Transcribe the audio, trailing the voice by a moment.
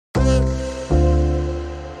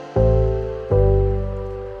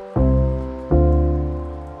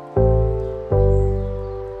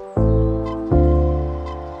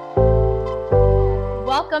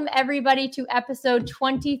welcome everybody to episode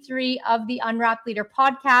 23 of the Unwrapped Leader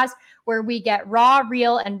podcast, where we get raw,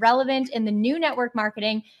 real, and relevant in the new network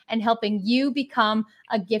marketing and helping you become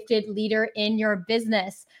a gifted leader in your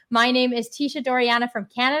business. My name is Tisha Doriana from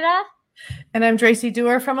Canada. And I'm Tracy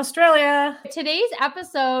Dewar from Australia. Today's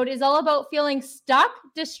episode is all about feeling stuck,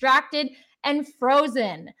 distracted, and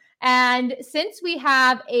frozen. And since we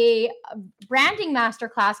have a branding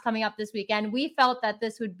masterclass coming up this weekend, we felt that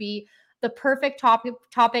this would be the perfect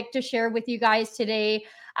topic to share with you guys today.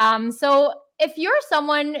 So if you're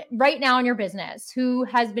someone right now in your business who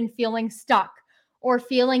has been feeling stuck or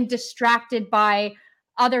feeling distracted by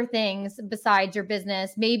other things besides your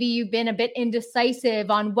business, maybe you've been a bit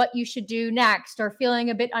indecisive on what you should do next, or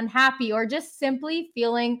feeling a bit unhappy, or just simply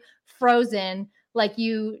feeling frozen, like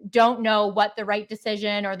you don't know what the right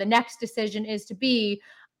decision or the next decision is to be,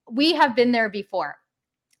 we have been there before.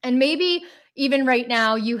 And maybe even right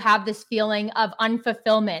now, you have this feeling of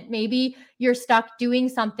unfulfillment. Maybe you're stuck doing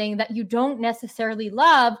something that you don't necessarily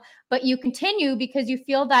love, but you continue because you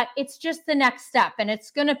feel that it's just the next step and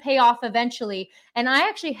it's going to pay off eventually. And I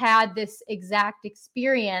actually had this exact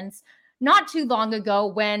experience not too long ago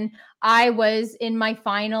when I was in my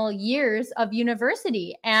final years of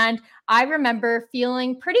university. And I remember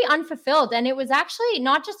feeling pretty unfulfilled. And it was actually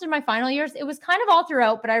not just in my final years, it was kind of all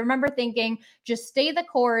throughout. But I remember thinking, just stay the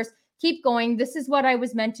course, keep going. This is what I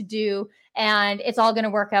was meant to do. And it's all going to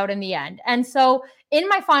work out in the end. And so in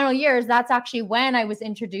my final years, that's actually when I was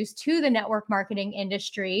introduced to the network marketing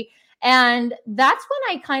industry. And that's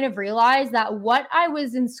when I kind of realized that what I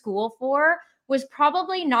was in school for was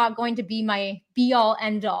probably not going to be my be all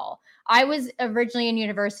end all. I was originally in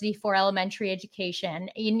university for elementary education.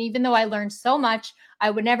 And even though I learned so much, I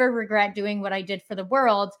would never regret doing what I did for the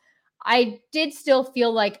world. I did still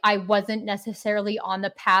feel like I wasn't necessarily on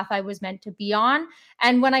the path I was meant to be on.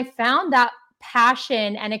 And when I found that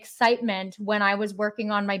passion and excitement when I was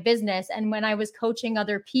working on my business and when I was coaching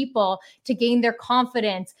other people to gain their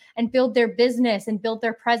confidence and build their business and build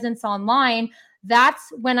their presence online,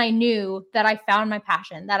 that's when I knew that I found my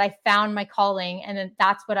passion, that I found my calling, and then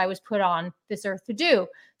that's what I was put on this earth to do.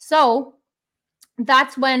 So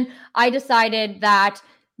that's when I decided that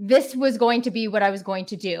this was going to be what I was going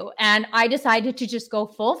to do. And I decided to just go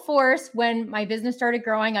full force when my business started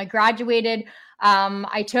growing. I graduated.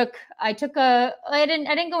 I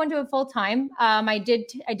didn't go into it full time. I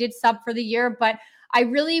did sub for the year, but I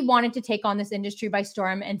really wanted to take on this industry by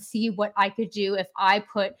storm and see what I could do if I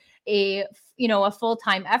put a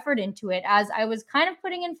full-time effort into it, as I was kind of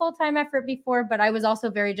putting in full-time effort before, but I was also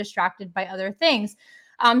very distracted by other things.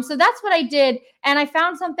 So that's what I did. And I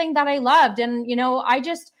found something that I loved. And,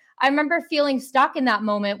 I remember feeling stuck in that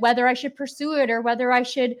moment, whether I should pursue it or whether I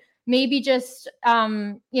should maybe just,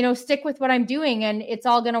 stick with what I'm doing and it's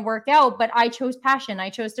all going to work out. But I chose passion.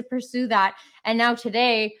 I chose to pursue that. And now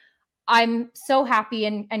today, I'm so happy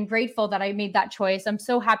and grateful that I made that choice. I'm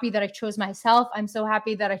so happy that I chose myself. I'm so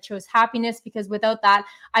happy that I chose happiness, because without that,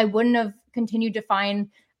 I wouldn't have continued to find,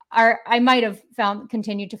 or I might have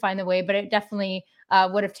continued to find the way, but it definitely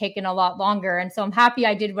would have taken a lot longer. And so I'm happy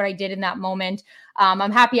I did what I did in that moment.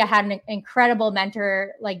 I'm happy I had an incredible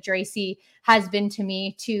mentor like Tracy has been to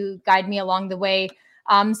me to guide me along the way.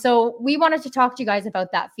 So we wanted to talk to you guys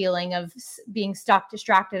about that feeling of being stuck,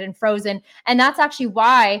 distracted, and frozen. And that's actually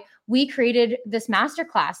why we created this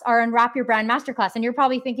masterclass, our Unwrap Your Brand masterclass. And you're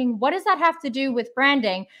probably thinking, what does that have to do with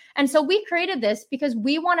branding? And so we created this because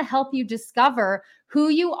we want to help you discover who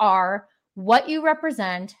you are, what you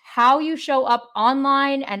represent, how you show up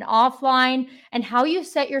online and offline, and how you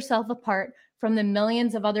set yourself apart from the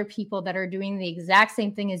millions of other people that are doing the exact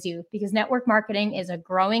same thing as you, because network marketing is a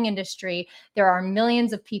growing industry. There are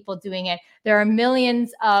millions of people doing it. There are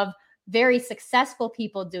millions of very successful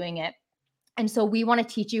people doing it. And so we want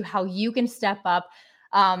to teach you how you can step up,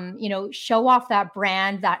 show off that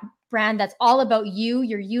brand that's all about you,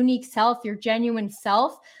 your unique self, your genuine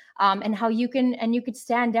self, and how you could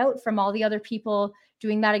stand out from all the other people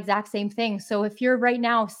doing that exact same thing. So if you're right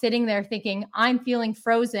now sitting there thinking, I'm feeling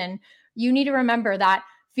frozen, you need to remember that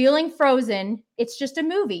feeling frozen, it's just a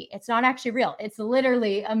movie. It's not actually real. It's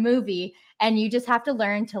literally a movie. And you just have to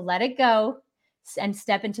learn to let it go and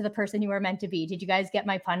step into the person you were meant to be. Did you guys get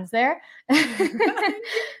my puns there?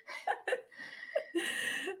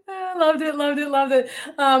 I loved it, loved it, loved it.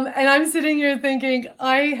 And I'm sitting here thinking,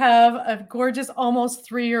 I have a gorgeous, almost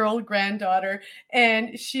 3-year-old granddaughter,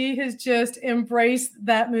 and she has just embraced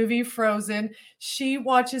that movie Frozen. She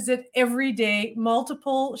watches it every day,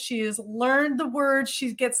 multiple. She has learned the words.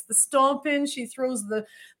 She gets the stomp in. She throws the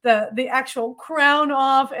actual crown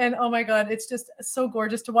off, and oh my God, it's just so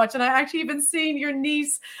gorgeous to watch. And I actually even seen your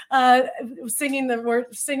niece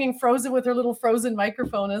singing Frozen with her little Frozen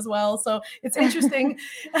microphone as well. So it's interesting.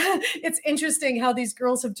 It's interesting how these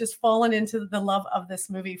girls have just fallen into the love of this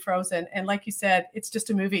movie Frozen. And like you said, it's just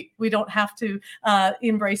a movie. We don't have to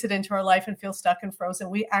embrace it into our life and feel stuck in Frozen.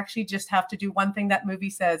 We actually just have to do one thing that movie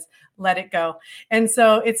says: let it go. And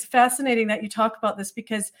so it's fascinating that you talk about this,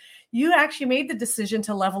 because you actually made the decision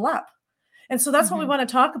to level up. And so that's what we want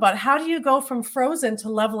to talk about. How do you go from Frozen to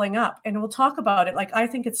leveling up? And we'll talk about it. Like, I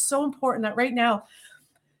think it's so important that right now,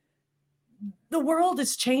 the world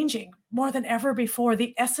is changing more than ever before.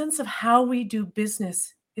 The essence of how we do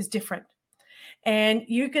business is different. And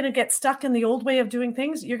you're going to get stuck in the old way of doing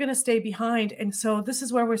things. You're going to stay behind. And so this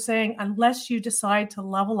is where we're saying, unless you decide to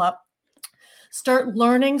level up, start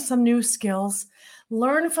learning some new skills,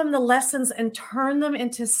 learn from the lessons and turn them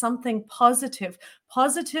into something positive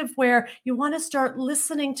where you want to start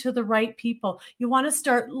listening to the right people. You want to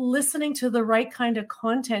start listening to the right kind of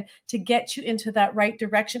content to get you into that right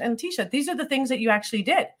direction. And Tisha, these are the things that you actually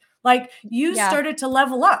did. Like, you started to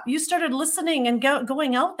level up. You started listening and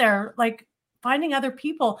going out there, like finding other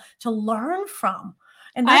people to learn from.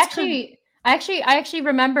 And that's I actually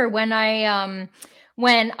remember when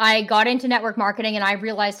I got into network marketing and I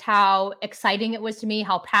realized how exciting it was to me,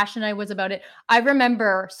 how passionate I was about it. I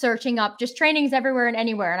remember searching up just trainings everywhere and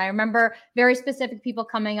anywhere. And I remember very specific people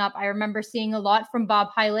coming up. I remember seeing a lot from Bob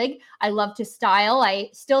Heilig. I love to style. I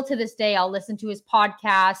still, to this day, I'll listen to his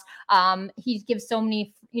podcast. He gives so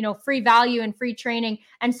many, free value and free training.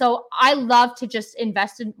 And so I love to just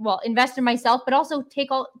invest in myself, but also take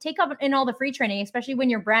up in all the free training, especially when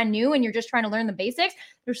you're brand new and you're just trying to learn the basics.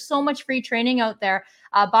 There's so much free training out there.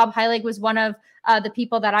 Bob Heilig was one of the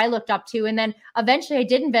people that I looked up to. And then eventually I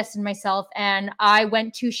did invest in myself, and I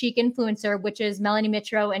went to Chic Influencer, which is Melanie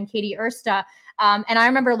Mitro and Katie Ersta. And I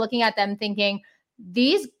remember looking at them thinking,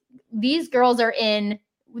 these girls are in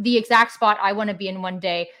the exact spot I want to be in one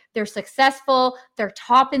day. They're successful. They're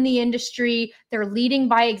top in the industry. They're leading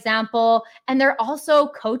by example, and they're also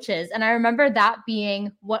coaches. And I remember that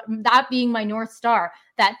being my North Star,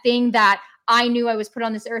 that thing that I knew I was put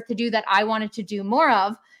on this earth to do, that I wanted to do more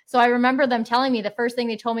of. So I remember them telling me, the first thing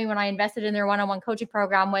they told me when I invested in their one-on-one coaching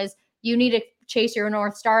program was, you need to chase your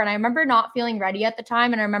North Star. And I remember not feeling ready at the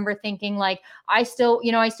time. And I remember thinking, like, I still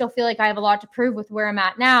feel like I have a lot to prove with where I'm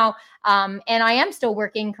at now. And I am still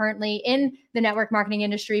working currently in the network marketing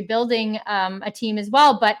industry, building a team as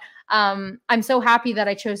well. But I'm so happy that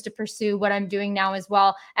I chose to pursue what I'm doing now as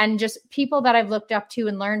well. And just people that I've looked up to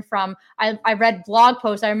and learned from. I read blog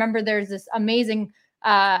posts. I remember there's this amazing,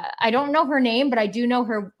 I don't know her name, but I do know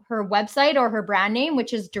her website or her brand name,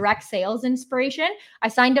 which is Direct Sales Inspiration. I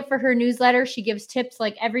signed up for her newsletter. She gives tips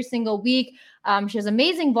like every single week. She has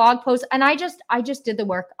amazing blog posts, and I just did the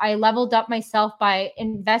work. I leveled up myself by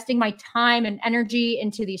investing my time and energy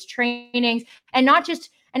into these trainings, and not just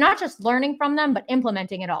learning from them, but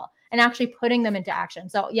implementing it all and actually putting them into action.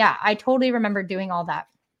 So yeah, I totally remember doing all that.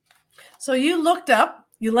 So you looked up,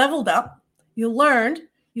 you leveled up, you learned,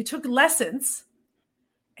 you took lessons,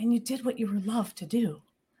 and you did what you love to do.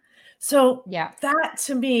 So that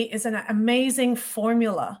to me is an amazing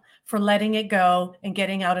formula for letting it go and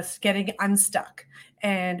getting unstuck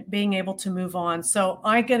and being able to move on. So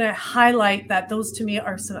I'm going to highlight that those to me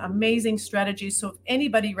are some amazing strategies. So if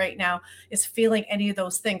anybody right now is feeling any of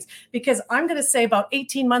those things, because I'm going to say about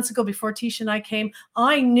 18 months ago, before Tisha and I came,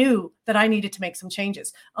 I knew that I needed to make some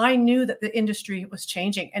changes. I knew that the industry was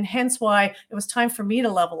changing, and hence why it was time for me to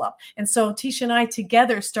level up. And so Tisha and I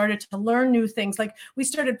together started to learn new things. Like, we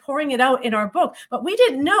started pouring it out in our book, but we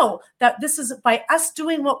didn't know that this is by us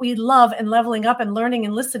doing what we love and leveling up and learning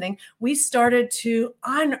and listening. We started to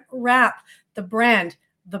unwrap the brand,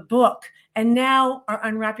 the book, and now our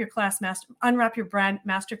Unwrap Your Brand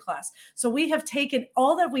Masterclass. So we have taken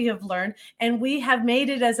all that we have learned and we have made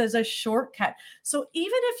it as a shortcut. So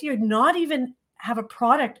even if you're not even have a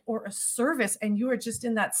product or a service and you are just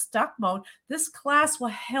in that stuck mode, this class will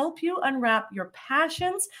help you unwrap your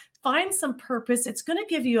passions, find some purpose. It's going to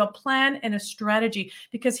give you a plan and a strategy,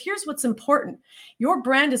 because here's what's important. Your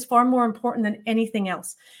brand is far more important than anything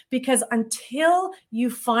else, because until you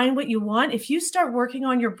find what you want, if you start working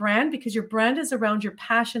on your brand, because your brand is around your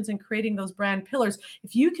passions and creating those brand pillars,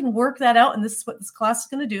 if you can work that out, and this is what this class is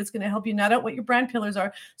going to do, it's going to help you nut out what your brand pillars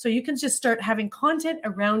are, so you can just start having content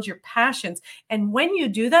around your passions. And when you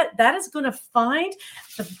do that, that is going to find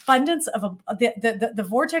the abundance of the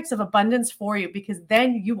vortex of abundance for you, because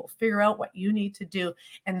then you will figure out what you need to do.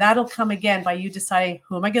 And that'll come again by you deciding,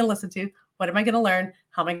 who am I going to listen to? What am I going to learn?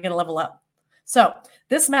 How am I going to level up? So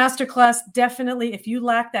this masterclass, definitely, if you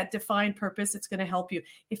lack that defined purpose, it's going to help you.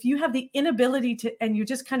 If you have the inability to, and you're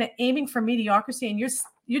just kind of aiming for mediocrity and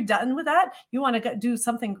you're done with that, you want to do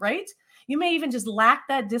something great, you may even just lack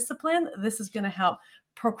that discipline, this is going to help.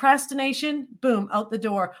 Procrastination, boom, out the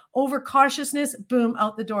door. Overcautiousness, boom,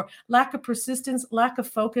 out the door. Lack of persistence, lack of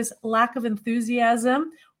focus, lack of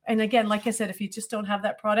enthusiasm. And again, like I said, if you just don't have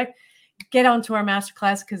that product, get onto our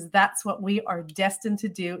masterclass, because that's what we are destined to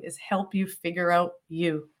do, is help you figure out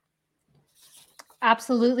you.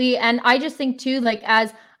 Absolutely. And I just think too, like,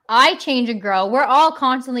 as I change and grow, we're all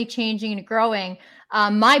constantly changing and growing.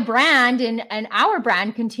 My brand and our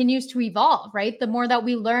brand continues to evolve, right? The more that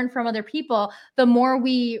we learn from other people, the more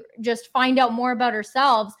we just find out more about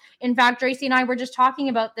ourselves. In fact, Tracy and I were just talking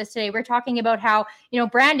about this today. We're talking about how,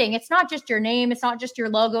 branding, it's not just your name, it's not just your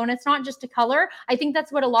logo, and it's not just a color. I think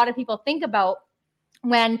that's what a lot of people think about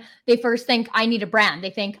when they first think, I need a brand. They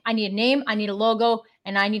think, I need a name, I need a logo,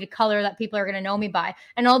 and I need a color that people are going to know me by.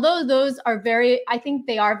 And although those are I think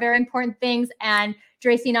they are very important things. And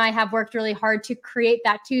Tracy and I have worked really hard to create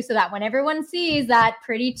that too, so that when everyone sees that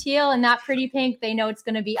pretty teal and that pretty pink, they know it's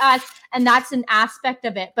going to be us. And that's an aspect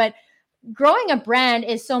of it. But growing a brand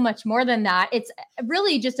is so much more than that. It's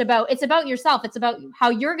really just it's about yourself. It's about how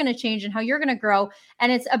you're going to change and how you're going to grow.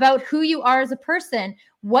 And it's about who you are as a person,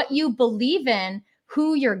 what you believe in,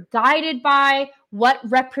 who you're guided by, what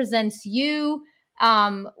represents you,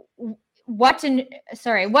 what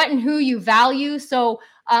and who you value. So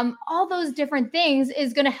all those different things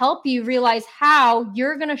is going to help you realize how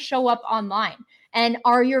you're going to show up online. And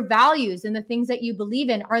are your values and the things that you believe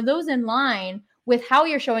in, are those in line with how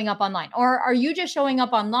you're showing up online? Or are you just showing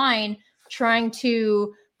up online trying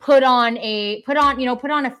to put on a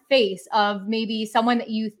face of maybe someone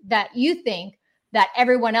that you think that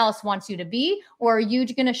everyone else wants you to be? Or are you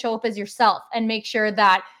going to show up as yourself and make sure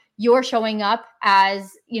that you're showing up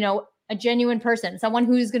as, a genuine person, someone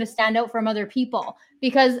who's going to stand out from other people?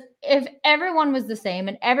 Because if everyone was the same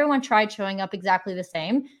and everyone tried showing up exactly the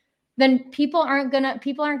same, then people aren't going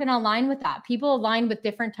to align with that. People align with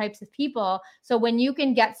different types of people. So when you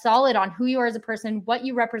can get solid on who you are as a person, what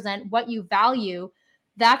you represent, what you value,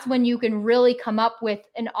 that's when you can really come up with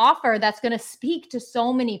an offer that's going to speak to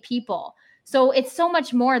so many people. So it's so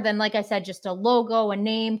much more than, like I said, just a logo, a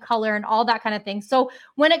name, color, and all that kind of thing. So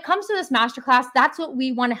when it comes to this masterclass, that's what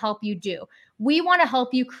we want to help you do. We want to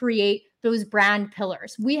help you create those brand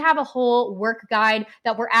pillars. We have a whole work guide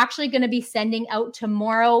that we're actually going to be sending out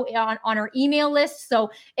tomorrow on our email list.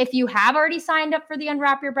 So if you have already signed up for the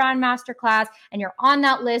Unwrap Your Brand Masterclass and you're on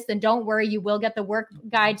that list, then don't worry, you will get the work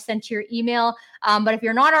guide sent to your email. But if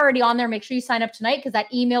you're not already on there, make sure you sign up tonight, because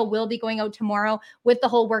that email will be going out tomorrow with the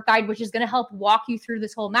whole work guide, which is going to help walk you through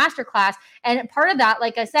this whole masterclass. And part of that,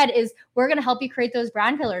 like I said, is we're going to help you create those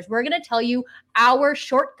brand pillars. We're going to tell you our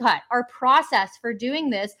shortcut, our process for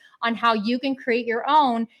doing this, on how you can create your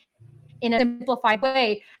own in a simplified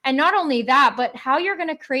way. And not only that, but how you're going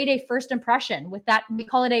to create a first impression with that. We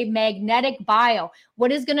call it a magnetic bio.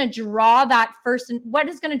 What is going to draw that first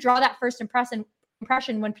impression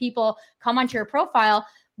when people come onto your profile?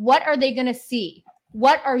 What are they going to see?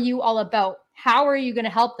 What are you all about? How are you going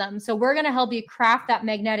to help them? So we're going to help you craft that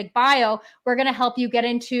magnetic bio. We're going to help you get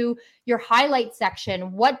into your highlight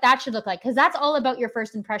section, what that should look like, because that's all about your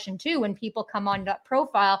first impression too. When people come on that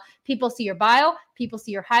profile, people see your bio, people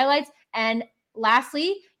see your highlights. And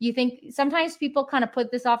lastly, you think sometimes people kind of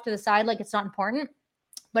put this off to the side like it's not important,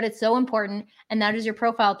 but it's so important. And that is your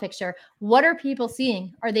profile picture. What are people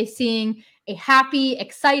seeing? Are they seeing a happy,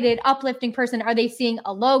 excited, uplifting person? Are they seeing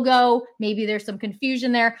a logo? Maybe there's some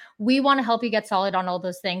confusion there. We want to help you get solid on all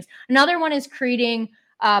those things. Another one is creating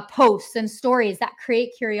posts and stories that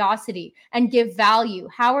create curiosity and give value.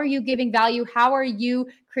 How are you giving value? How are you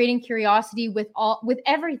creating curiosity with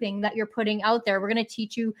everything that you're putting out there? We're going to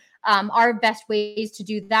teach you our best ways to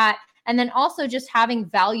do that. And then also just having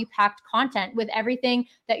value-packed content with everything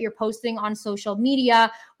that you're posting on social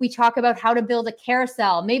media. We talk about how to build a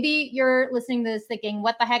carousel. Maybe you're listening to this thinking,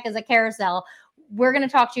 what the heck is a carousel? we're going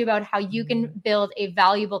to talk to you about how you can build a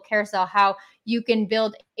valuable carousel, how you can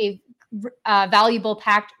build a valuable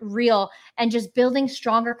packed reel, and just building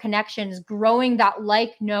stronger connections, growing that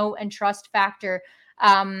like, know, and trust factor,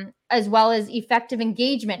 as well as effective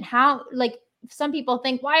engagement. How, like, some people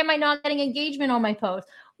think, why am I not getting engagement on my post?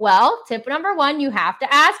 Well, tip number one, you have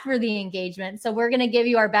to ask for the engagement. So we're going to give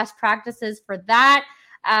you our best practices for that.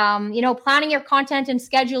 Planning your content and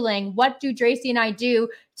scheduling. What do Tracy and I do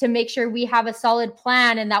to make sure we have a solid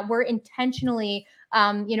plan and that we're intentionally,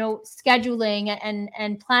 scheduling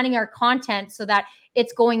and planning our content so that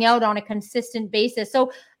it's going out on a consistent basis.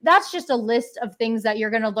 So that's just a list of things that you're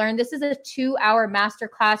going to learn. This is a 2-hour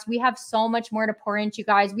masterclass. We have so much more to pour into, you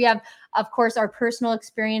guys. We have, of course, our personal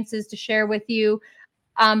experiences to share with you.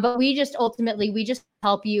 But we just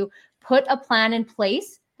help you put a plan in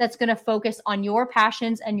place that's going to focus on your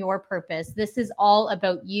passions and your purpose. This is all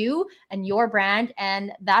about you and your brand.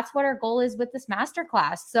 And that's what our goal is with this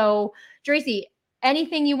masterclass. So, Tracy,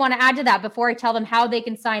 anything you want to add to that before I tell them how they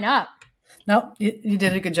can sign up? No, you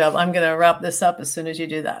did a good job. I'm going to wrap this up as soon as you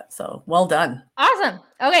do that. So well done. Awesome.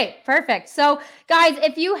 Okay, perfect. So guys,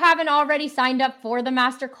 if you haven't already signed up for the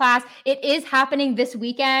masterclass, it is happening this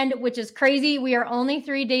weekend, which is crazy. We are only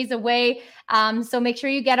 3 days away. So make sure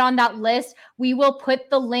you get on that list. We will put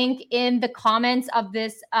the link in the comments of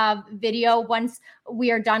this video once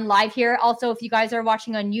we are done live here. Also, if you guys are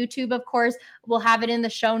watching on YouTube, of course, we'll have it in the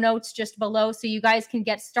show notes just below so you guys can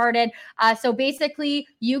get started. So basically,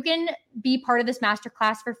 you can be part of this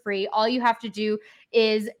masterclass for free. All you have to do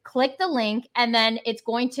is click the link, and then it's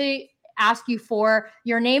going to ask you for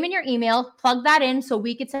your name and your email. Plug that in so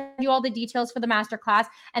we could send you all the details for the masterclass.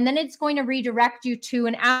 And then it's going to redirect you to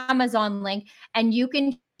an Amazon link, and you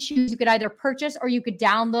can choose. You could either purchase or you could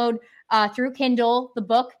download through Kindle the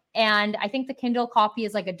book. And I think the Kindle copy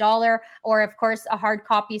is like $1, or of course a hard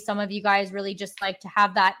copy. Some of you guys really just like to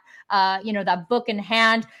have that, that book in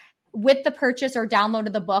hand. With the purchase or download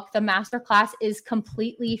of the book, the masterclass is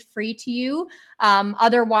completely free to you.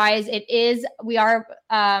 Otherwise, we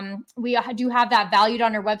do have that valued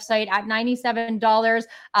on our website at $97.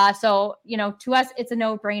 So, to us, it's a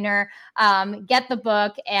no-brainer. Get the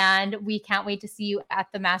book, and we can't wait to see you at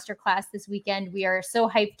the masterclass this weekend. We are so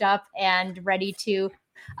hyped up and ready to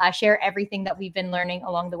share everything that we've been learning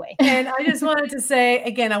along the way. And I just wanted to say,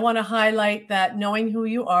 again, I want to highlight that knowing who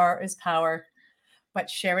you are is power, but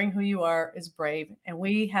sharing who you are is brave. And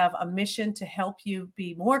we have a mission to help you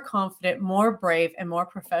be more confident, more brave, and more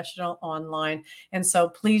professional online. And so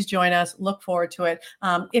please join us. Look forward to it.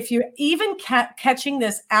 If you're even catching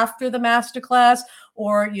this after the masterclass,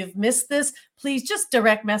 or you've missed this, please just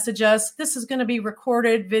direct message us. This is going to be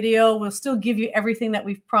recorded video. We'll still give you everything that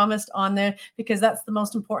we've promised on there, because that's the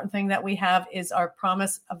most important thing that we have, is our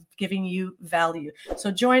promise of giving you value. So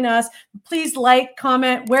join us. Please like,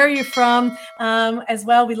 comment where you're from as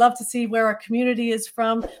well. We love to see where our community is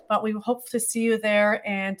from, but we hope to see you there.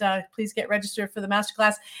 And please get registered for the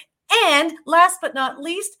masterclass. And last but not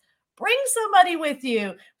least, bring somebody with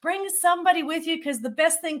you. Bring somebody with you, because the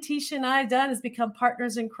best thing Tisha and I have done is become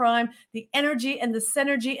partners in crime. The energy and the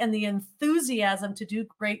synergy and the enthusiasm to do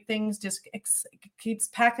great things just keeps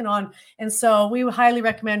packing on. And so we would highly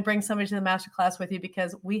recommend bring somebody to the masterclass with you,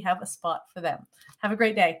 because we have a spot for them. Have a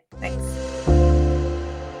great day. Thanks.